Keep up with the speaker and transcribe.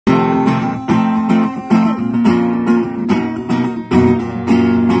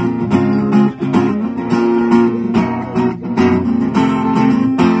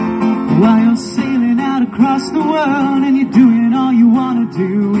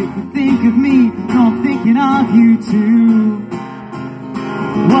too.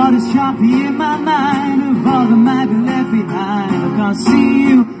 What is choppy in my mind of all that might be left behind. I can't see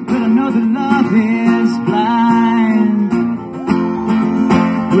you, but I know that love is blind.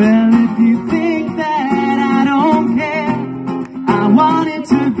 Well, if you think that I don't care, I want it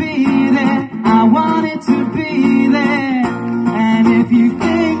to be there, I want it to be there. And if you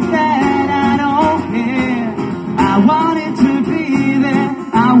think that I don't care, I want it to be there,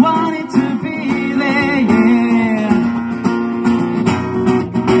 I want it to be there, yeah.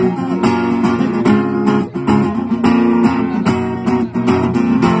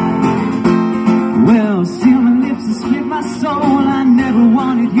 Well, seal my lips and split my soul, I never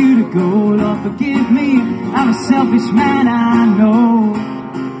wanted you to go. Lord, forgive me, I'm a selfish man, I know.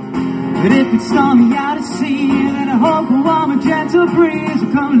 But if it's stormy out at sea, then I hope a warm and gentle breeze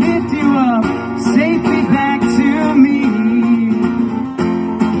will come lift you up safely back to me.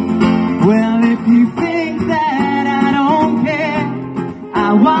 Well, if you think that I don't care,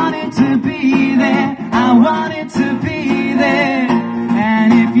 I want it to be there, I want it to be there.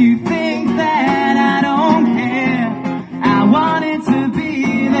 And if you think that I don't care, I want it to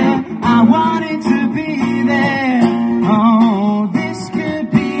be there, I want it to be there. Oh, this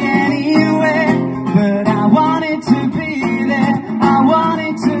could be anywhere, but I want it to be there, I want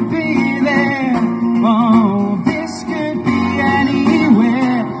it to be there. Oh, this could be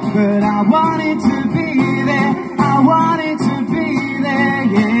anywhere, but I want it to be there, I want it to be there,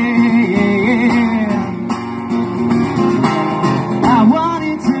 yeah, yeah, yeah. I want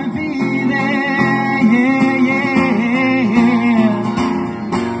it to be there, yeah, yeah, yeah.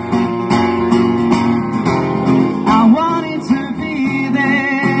 I want it to be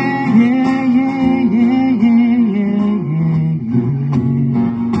there, yeah, yeah, yeah, yeah,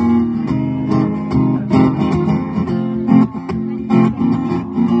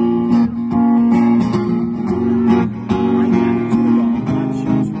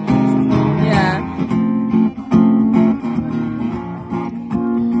 Yeah.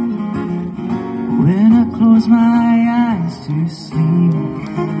 When I close my eyes to sleep,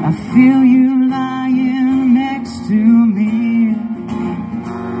 I feel you lying next to me.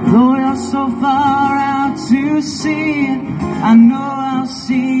 Though you're so far out to sea, I know I'll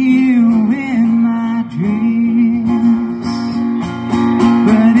see you in my dreams.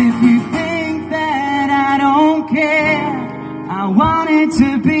 But if you think that I don't care, I want it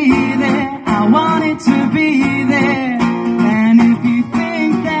to be there, I want it to be there. And if you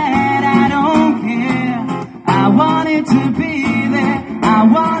think that I don't care, I want it to be there, I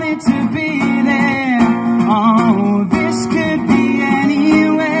want it to be there. Oh, this could be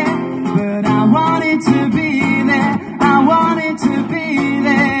anywhere, but I want it to be there, I want it to be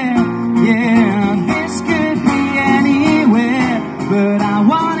there. Yeah, this could be anywhere, but I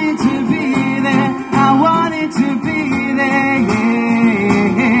want